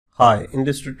Hi, in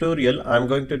this tutorial I'm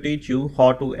going to teach you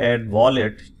how to add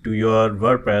wallet to your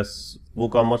WordPress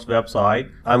WooCommerce website.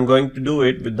 I'm going to do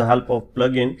it with the help of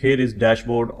plugin. Here is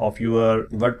dashboard of your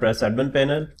WordPress admin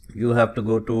panel. You have to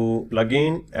go to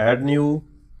plugin, add new,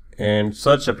 and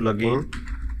search a plugin,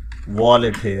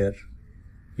 wallet here.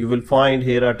 You will find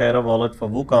here a Terra wallet for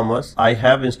WooCommerce. I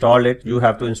have installed it. You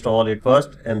have to install it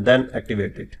first and then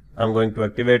activate it. I'm going to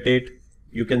activate it.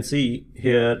 You can see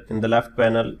here in the left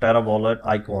panel Terra wallet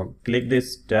icon. Click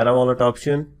this Terra wallet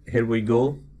option. Here we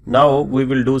go. Now we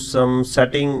will do some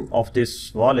setting of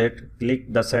this wallet.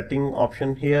 Click the setting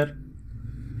option here.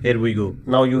 Here we go.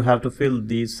 Now you have to fill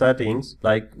these settings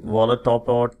like wallet top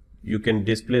out. You can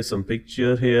display some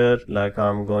picture here, like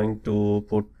I'm going to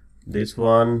put this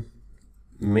one.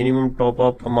 Minimum top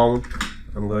up amount.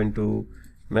 I'm going to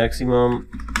maximum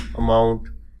amount.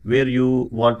 Where you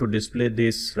want to display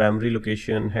this RAM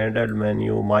relocation, handheld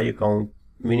menu, my account,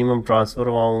 minimum transfer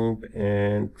amount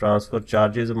and transfer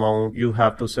charges amount. You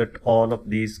have to set all of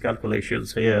these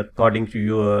calculations here according to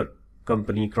your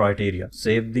company criteria.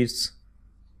 Save this.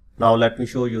 Now let me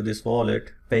show you this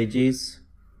wallet pages.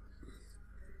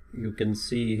 You can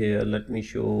see here, let me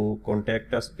show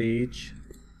contact us page.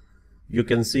 You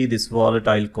can see this wallet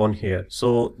icon here.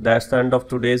 So that's the end of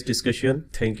today's discussion.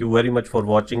 Thank you very much for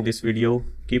watching this video.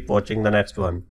 Keep watching the next one.